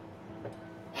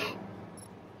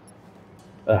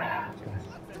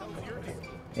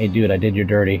 Hey, dude, I did you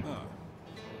dirty.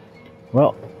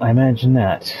 Well, I imagine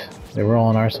that. They were all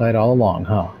on our side all along,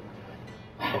 huh?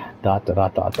 Dot,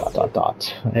 dot, dot, dot, dot,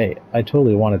 dot. Hey, I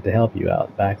totally wanted to help you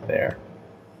out back there.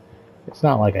 It's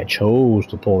not like I chose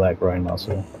to pull that groin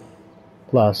muscle.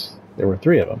 Plus, there were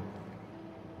 3 of them.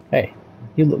 Hey,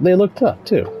 they looked tough,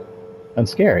 too. And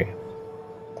scary.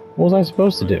 What was I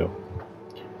supposed to do?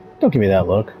 Don't give me that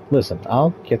look. Listen, I'll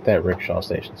get that rickshaw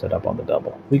station set up on the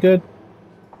double. We good?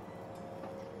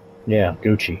 Yeah,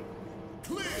 Gucci.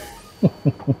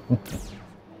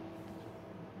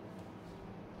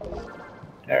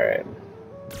 Alright.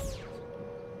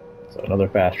 So another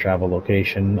fast travel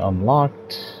location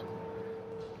unlocked.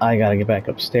 I gotta get back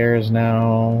upstairs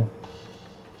now.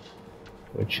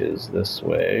 Which is this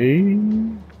way.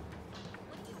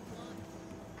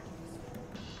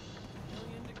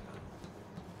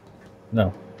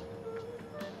 No.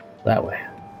 That way.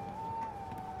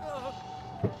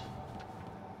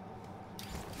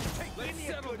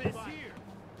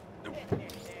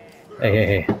 Hey, hey,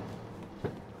 hey.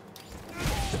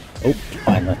 Oh,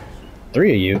 finally.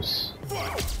 3 of yous.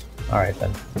 Alright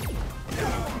then.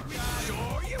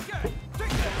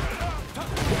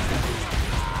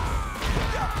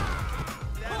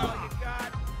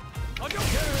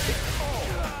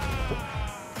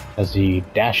 As he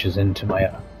dashes into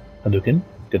my Hadouken.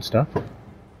 Good stuff.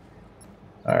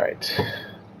 Alright.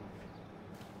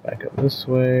 Back up this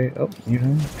way. Oh, you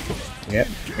know. Yep,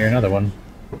 here's another one.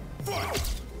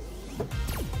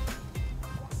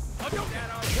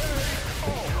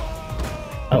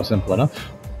 Oh, simple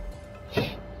enough.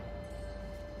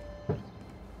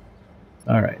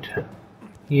 Alright.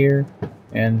 Here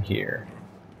and here.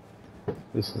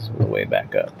 This is the way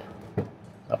back up.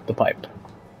 Up the pipe.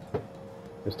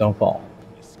 Just don't fall.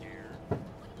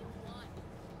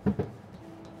 I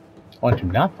want to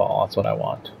not fall, that's what I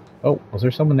want. Oh, was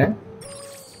there someone there?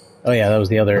 Oh yeah, that was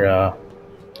the other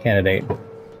candidate.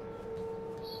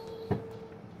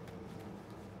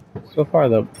 So far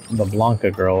the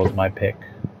Blanca girl is my pick,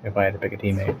 if I had to pick a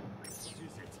teammate.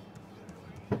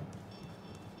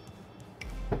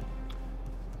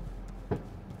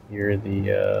 You're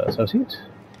the associate?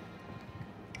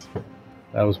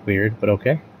 That was weird, but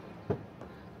okay.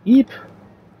 Eep!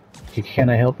 Can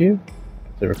I help you?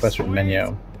 The request from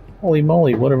Menyo. Holy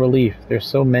moly, what a relief. There's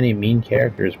so many mean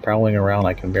characters prowling around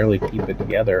I can barely keep it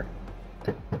together.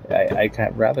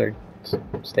 I'd rather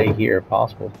stay here if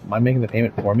possible. Mind making the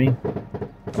payment for me?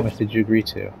 How much did you agree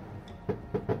to?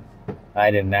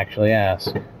 I didn't actually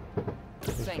ask.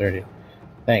 30.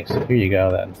 Thanks, here you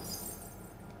go then.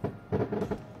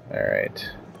 Alright.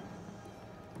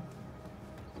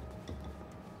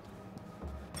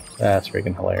 That's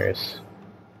freaking hilarious.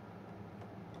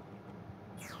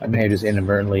 I may have just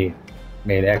inadvertently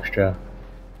made extra.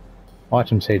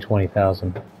 Watch him say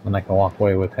 20,000, and I can walk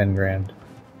away with 10 grand.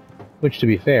 Which, to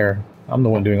be fair, I'm the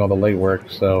one doing all the legwork,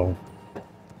 so I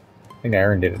think I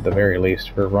earned it at the very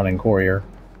least for running courier.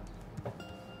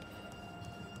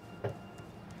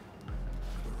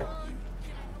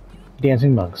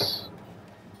 Dancing monks.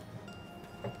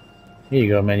 Here you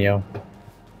go, Menyo.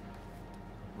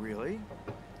 Really?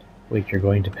 Wait, you're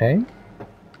going to pay?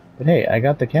 But hey, I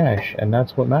got the cash, and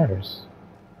that's what matters.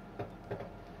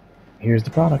 Here's the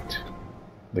product.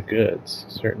 The goods.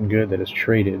 A certain good that is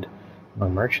traded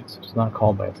among merchants. It's not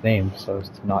called by its name so as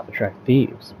to not attract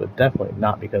thieves, but definitely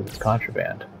not because it's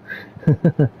contraband.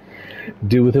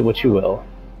 Do with it what you will.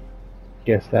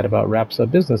 Guess that about wraps up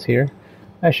business here.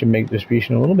 I should make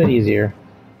distribution a little bit easier.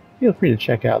 Feel free to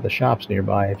check out the shops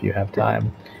nearby if you have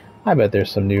time. I bet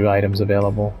there's some new items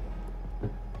available.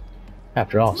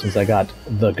 After all, since I got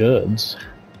the goods.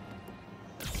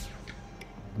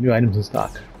 New items in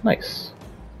stock. Nice.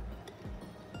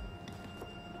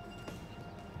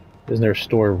 Isn't there a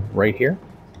store right here?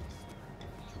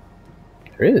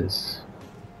 There is.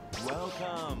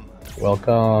 Welcome.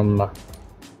 Welcome.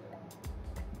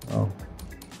 Oh.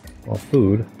 Well,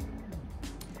 food.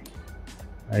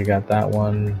 I got that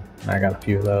one. I got a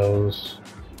few of those.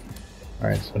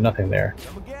 Alright, so nothing there.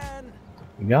 Come again.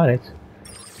 You got it.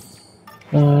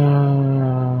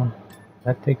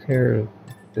 That takes care of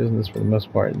business for the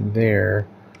most part there.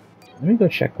 Let me go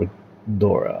check with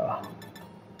Dora.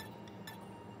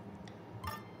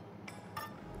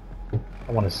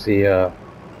 I want to see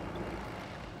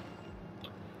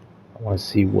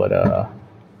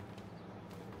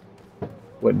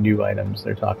what new items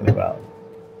they're talking about.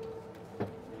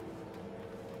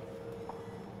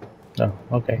 Oh,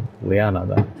 okay. Liana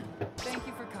then. Thank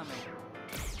you for coming.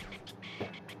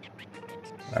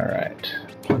 Alright.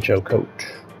 Poncho coat.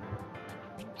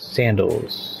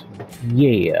 Sandals.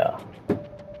 Yeah.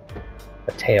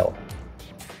 A tail.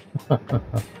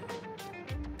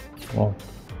 Well,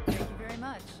 Thank you very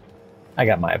much. I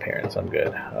got my appearance. I'm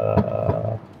good.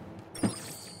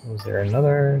 Was there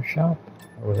another shop?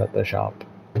 Or was that the shop?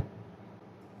 It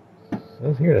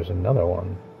says here there's another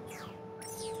one.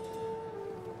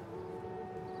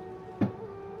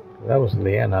 That was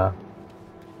Liana.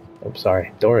 Oh,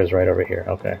 sorry. Dora's right over here.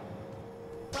 Okay.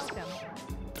 Welcome.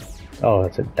 Oh,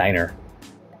 it's a diner.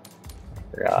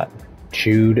 Forgot.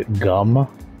 Chewed gum.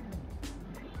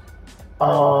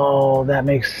 Oh, that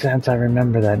makes sense. I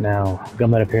remember that now.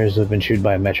 Gum that appears to have been chewed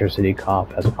by a Metro City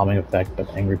cop has a calming effect, but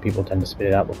angry people tend to spit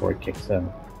it out before it kicks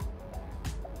in.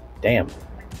 Damn.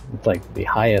 It's like the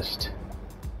highest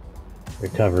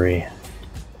recovery.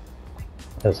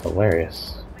 That's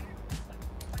hilarious.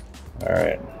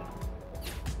 Alright.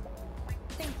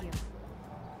 Thank you.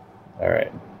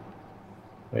 Alright.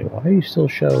 Wait, why do you still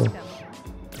show...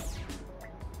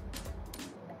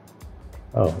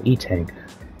 Oh, E-Tank.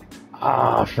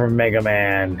 Ah, from Mega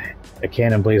Man. A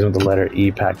cannon blazing with the letter E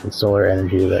packed with solar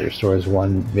energy that restores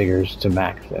 1 vigors to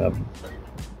max in a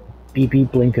beep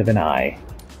beep blink of an eye.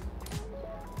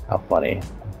 How funny.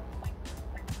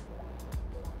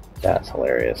 That's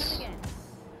hilarious.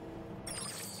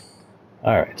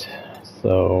 Alright,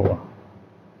 so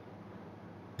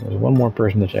there's one more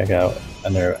person to check out,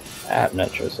 and they're at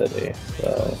Metro City,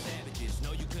 so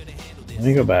let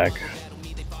me go back.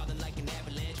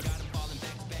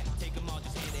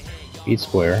 Beat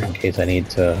Square in case I need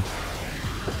to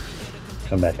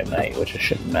come back at night, which it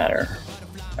shouldn't matter,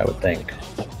 I would think.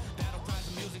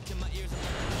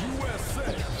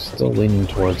 Still leaning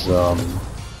towards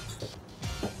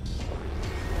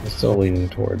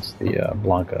the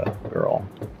Blanca girl.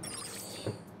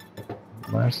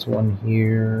 Last one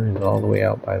here is all the way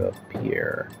out by the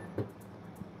pier.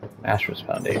 Masters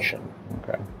Foundation.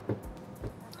 Okay.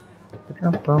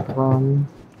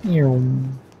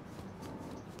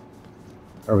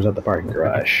 Or was that the parking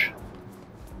garage?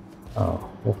 Oh,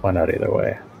 we'll find out either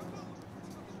way.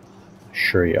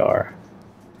 Sure you are.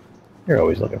 You're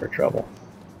always looking for trouble.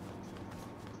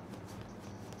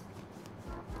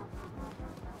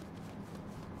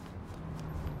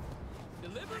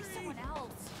 Someone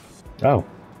else. Oh.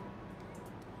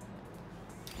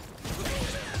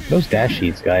 Those dash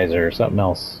sheets, guys, are something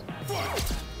else.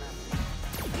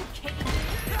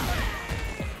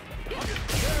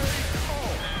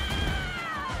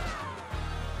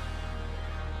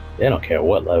 They don't care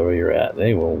what level you're at,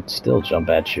 they will still jump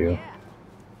at you.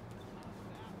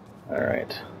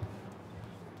 Alright.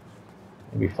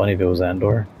 It'd be funny if it was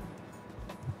Andor.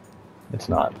 It's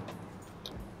not.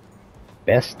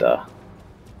 Besta.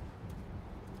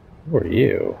 Who are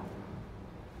you?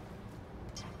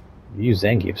 You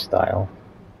Zangief style.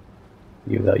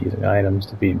 You without using items,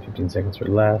 defeat in 15 seconds or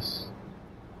less.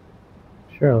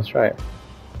 Sure, let's try it.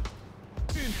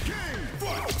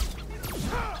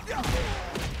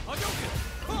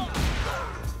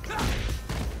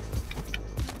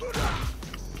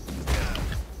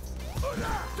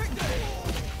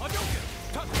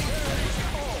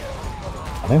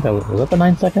 I think that was that the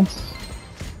 9 seconds?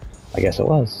 I guess it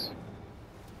was.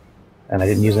 And I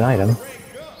didn't use an item,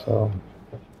 so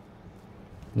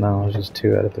no, it was just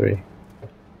 2 out of 3.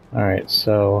 Alright,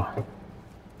 so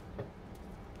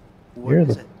you're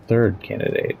the 3rd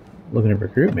candidate looking to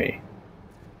recruit me.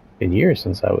 Been years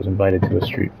since I was invited to a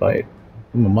street fight.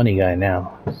 I'm a money guy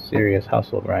now, serious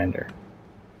household grinder.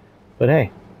 But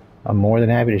hey, I'm more than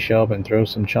happy to show up and throw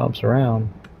some chumps around.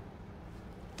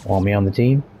 Want me on the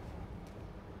team?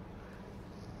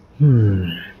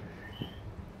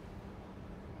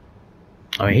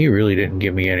 I mean, he really didn't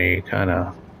give me any kind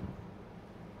of...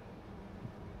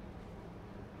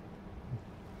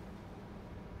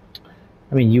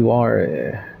 I mean, you are...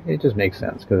 it just makes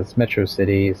sense, because it's Metro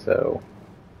City, so...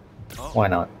 why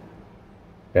not?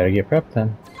 Better get prepped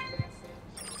then.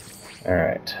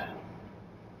 Alright.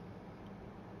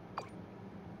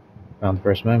 Found the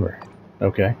first member.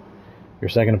 Okay. Your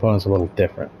second opponent's a little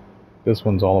different. This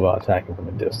one's all about attacking from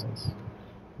a distance.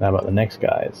 Now about the next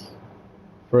guys.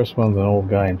 First one's an old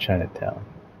guy in Chinatown.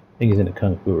 I think he's into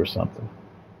Kung Fu or something.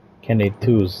 Candidate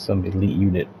 2 is some elite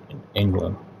unit in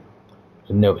England.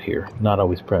 There's a note here, not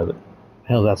always present. What the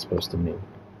hell is that supposed to mean?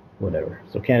 Whatever.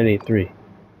 So candidate 3.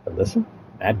 Alyssa?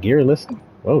 Mad Gear Alyssa?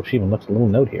 Whoa, she even left a little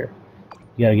note here.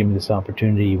 You gotta give me this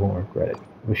opportunity, you won't regret it.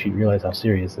 Wish you'd realize how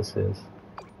serious this is.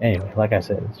 Anyway, like I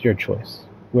said, it's your choice.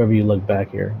 Whoever you look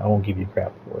back here, I won't give you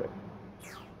crap for it.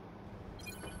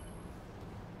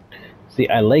 See,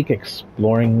 I like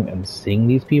exploring and seeing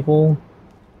these people,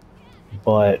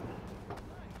 but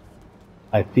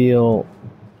I feel,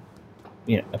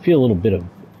 I feel a little bit of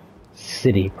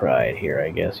city pride here, I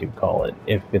guess you'd call it.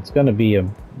 If it's going to be a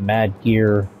Mad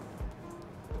Gear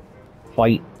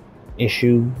fight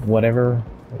issue, whatever,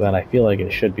 then I feel like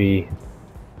it should be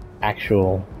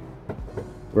actual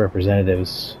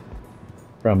representatives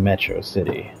from Metro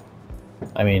City.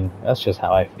 I mean, that's just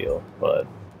how I feel, but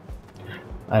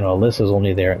I know Alyssa's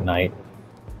only there at night.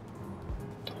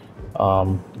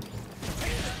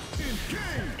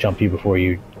 Jump you before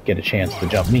you get a chance to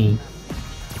jump me.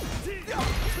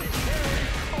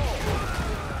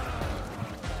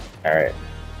 Alright.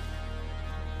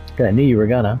 I knew you were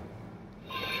gonna.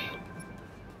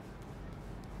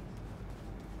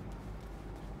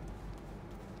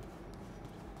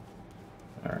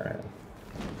 Alright.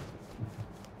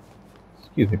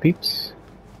 Excuse me, peeps.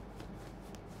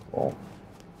 Well,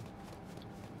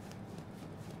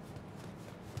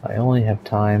 I only have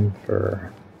time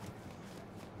for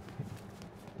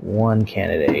one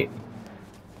candidate.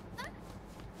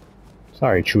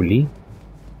 Sorry, Chuli.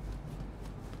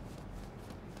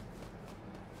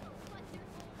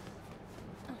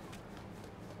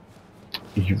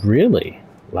 You really?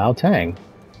 Lao Tang.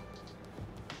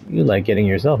 You like getting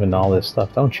yourself into all this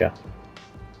stuff, don't you?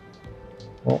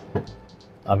 Well,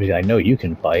 obviously I know you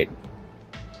can fight.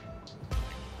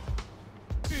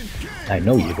 I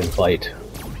know you can fight.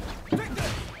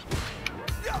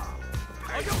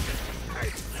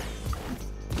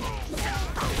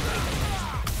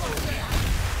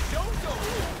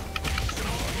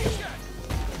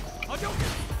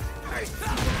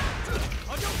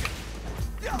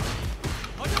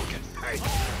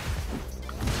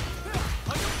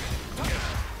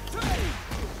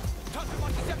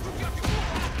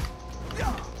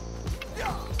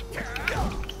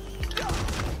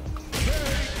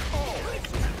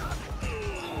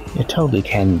 It totally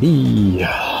can be.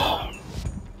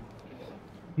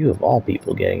 You of all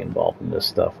people getting involved in this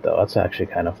stuff, though. That's actually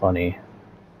kind of funny.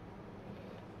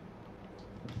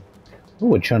 What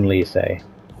would Chun-Li say?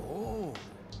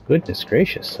 Goodness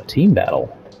gracious, a team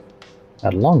battle.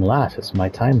 At long last, it's my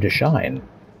time to shine.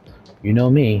 You know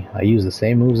me, I use the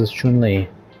same moves as Chun-Li.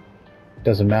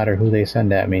 Doesn't matter who they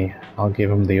send at me, I'll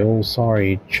give them the old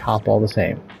sorry chop all the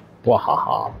same.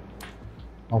 Wahaha.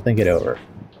 I'll think it over.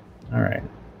 Alright.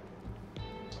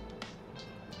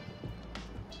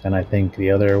 And I think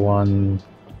the other one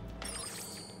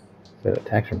that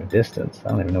attacks from a distance. I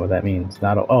don't even know what that means.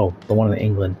 Not oh, the one in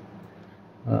England,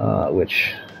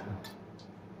 which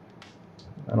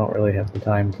I don't really have the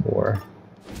time for.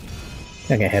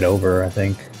 I can head over. I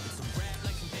think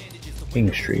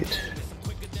King Street.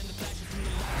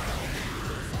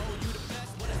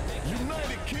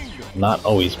 Not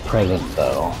always present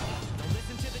though.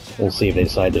 We'll see if they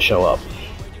decide to show up.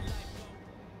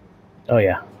 Oh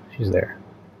yeah, she's there.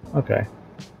 Okay.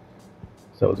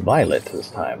 So it's Violet this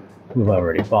time, who I've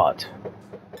already fought.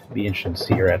 It'd be interesting to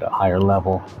see her at a higher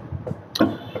level.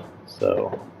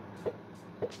 So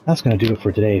that's going to do it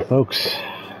for today, folks.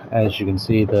 As you can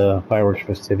see, the fireworks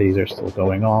festivities are still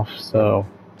going off, so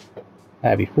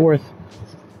happy 4th.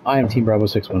 I am Team Bravo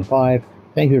 615.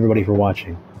 Thank you everybody for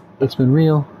watching. It's been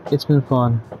real, it's been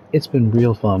fun, it's been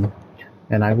real fun,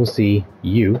 and I will see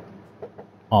you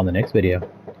on the next video.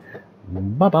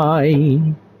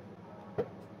 Bye-bye!